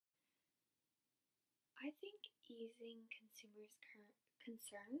easing consumers' current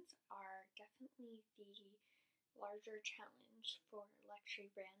concerns are definitely the larger challenge for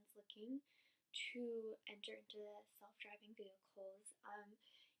luxury brands looking to enter into the self-driving vehicles.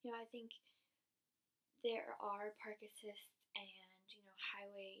 I think there are park assist and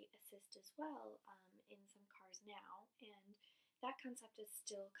highway assist as well in some cars now, and that concept is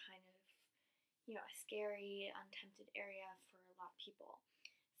still kind of a scary, untempted area for a lot of people.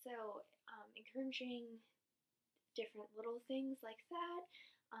 So encouraging different little things like that,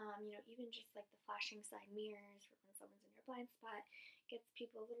 even just like the flashing side mirrors for when someone's in your blind spot, gets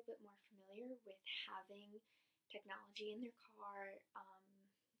people a little bit more familiar with having technology in their car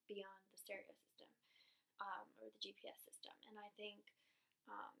beyond the stereo system or the GPS system. And I think,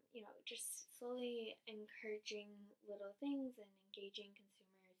 just slowly encouraging little things and engaging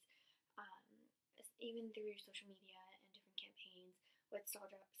consumers, even through social media and different campaigns with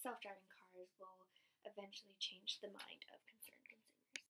self-driving cars, will eventually change the mind